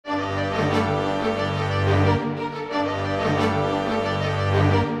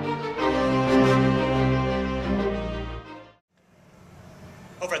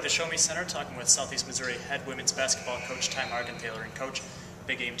Show Me Center, talking with Southeast Missouri head women's basketball coach Ty Margenthaler. And coach,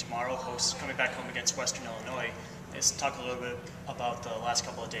 big game tomorrow, hosts coming back home against Western Illinois. Let's talk a little bit about the last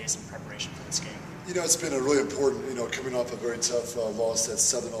couple of days in preparation for this game. You know, it's been a really important, coming off a very tough loss at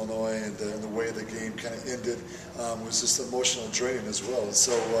Southern Illinois, and the way the game kind of ended was just emotional draining as well. And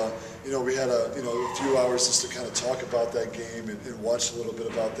so, we had a few hours just to kind of talk about that game and watch a little bit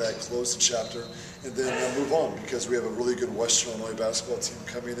about that, close the chapter, and then move on, because we have a really good Western Illinois basketball team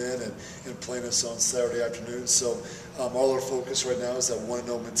coming in and playing us on Saturday afternoon. So all our focus right now is that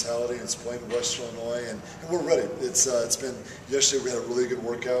 1-0 mentality, and it's playing Western Illinois, and we're ready. It's been, yesterday we had a really good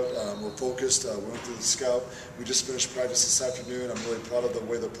workout. We're focused. We went through the scout. We just finished practice this afternoon. I'm really proud of the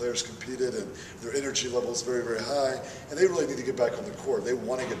way the players competed, and their energy level is very, very high, and they really need to get back on the court. They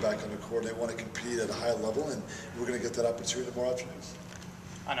want to get back on the court. They want to compete at a high level, and we're going to get that opportunity tomorrow afternoon.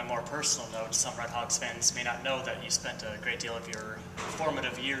 On a more personal note, some Redhawks fans may not know that you spent a great deal of your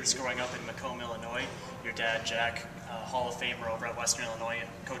formative years growing up in Macomb, Illinois. Your dad, Jack, Hall of Famer over at Western Illinois,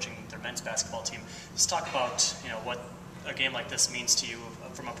 coaching their men's basketball team. Let's talk about what a game like this means to you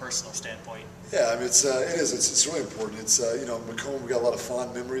from a personal standpoint. Yeah, I mean, it is. It's really important. It's Macomb. We got a lot of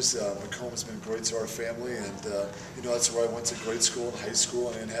fond memories. Macomb has been great to our family, and that's where I went to grade school and high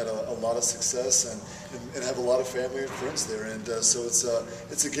school, and had a lot of success, and have a lot of family and friends there. And so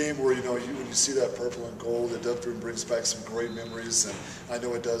it's a game where when you see that purple and gold, it definitely brings back some great memories. And I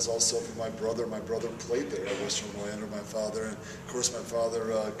know it does also for my brother. My brother played there at Western Illinois under my father, and of course my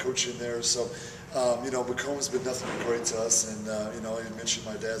father coaching there. So Macomb's been nothing but great to us, and you mentioned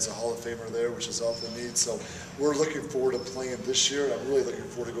my dad's a Hall of Famer there, which is awfully neat. So we're looking forward to playing this year, and I'm really looking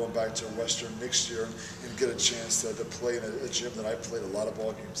forward to going back to Western next year and get a chance to play in a gym that I played a lot of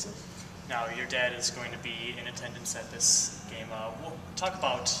ball games in. Now, your dad is going to be in attendance at this game. We'll talk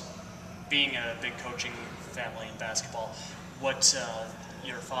about being a big coaching family in basketball. What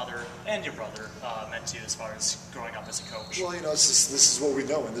your father and your brother meant to you as far as growing up as a coach? Well, this is what we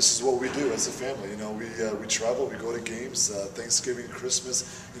know, and this is what we do as a family. We travel, we go to games, Thanksgiving,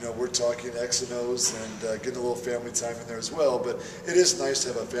 Christmas. We're talking X and O's, and getting a little family time in there as well. But it is nice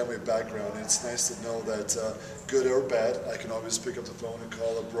to have a family background, and it's nice to know that good or bad, I can always pick up the phone and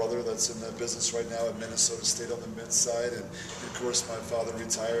call a brother that's in the business right now at Minnesota State on the men's side. And of course, my father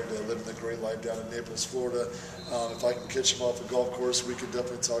retired, living the great life down in Naples, Florida. If I can catch him off a golf course, we can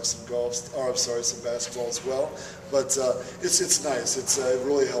definitely talk some some basketball as well. But it's nice. It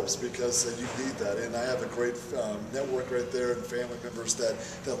really helps, because you need that. And I have a great network right there, and family members that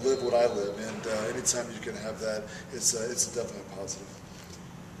live what I live. And anytime you can have that, it's definitely a positive.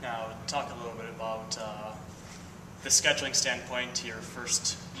 Now, talk a little bit about the scheduling standpoint to your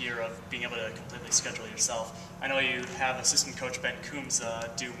first year of being able to completely schedule yourself. I know you have assistant coach Ben Coombs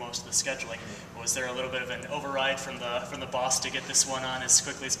do most of the scheduling. Was there a little bit of an override from the boss to get this one on as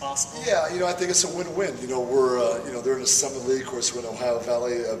quickly as possible? Yeah, I think it's a win-win. We're they're in the Summit League. Of course, we're in Ohio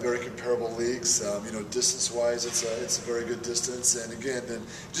Valley, very comparable leagues. Distance-wise, it's a very good distance. And again,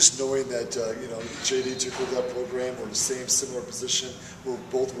 just knowing that JD took over that program, we're in the same similar position. We're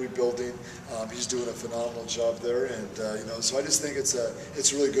both rebuilding. He's doing a phenomenal job there, and so I just think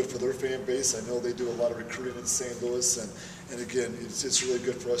it's really good for their fan base. I know they do a lot of recruiting in St. Louis, and again, it's really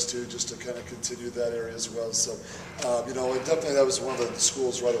good for us too, just to kind of continue that area as well. So, and definitely that was one of the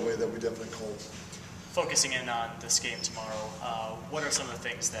schools right away that we definitely called. Focusing in on this game tomorrow, what are some of the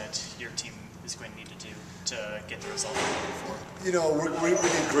things that your team is going to need to do to get the result you're looking for? We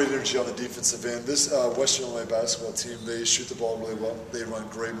need great energy on the defensive end. This Western Illinois basketball team, they shoot the ball really well. They run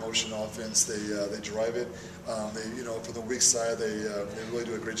great motion offense. They drive it. From the weak side, they really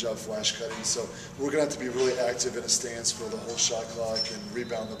do a great job flash cutting. So we're going to have to be really active in a stance for the whole shot clock and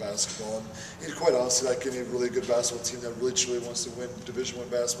rebound the basketball. And quite honestly, like any really good basketball team that really truly wants to win Division I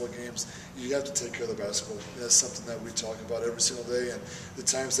basketball games, you have to take care of the basketball. And that's something that we talk about every single day. And the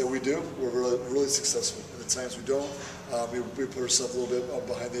times that we do, we're really successful. And the times we don't, we put ourselves a little bit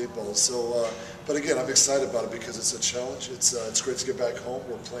behind the eight ball. So, but again, I'm excited about it because it's a challenge. It's great to get back home.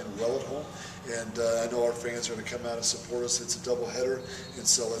 We're playing well at home, and I know our fans are going to come out and support us. It's a doubleheader, and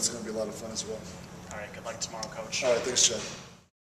so it's going to be a lot of fun as well. All right, good luck tomorrow, Coach. All right, thanks, Chad.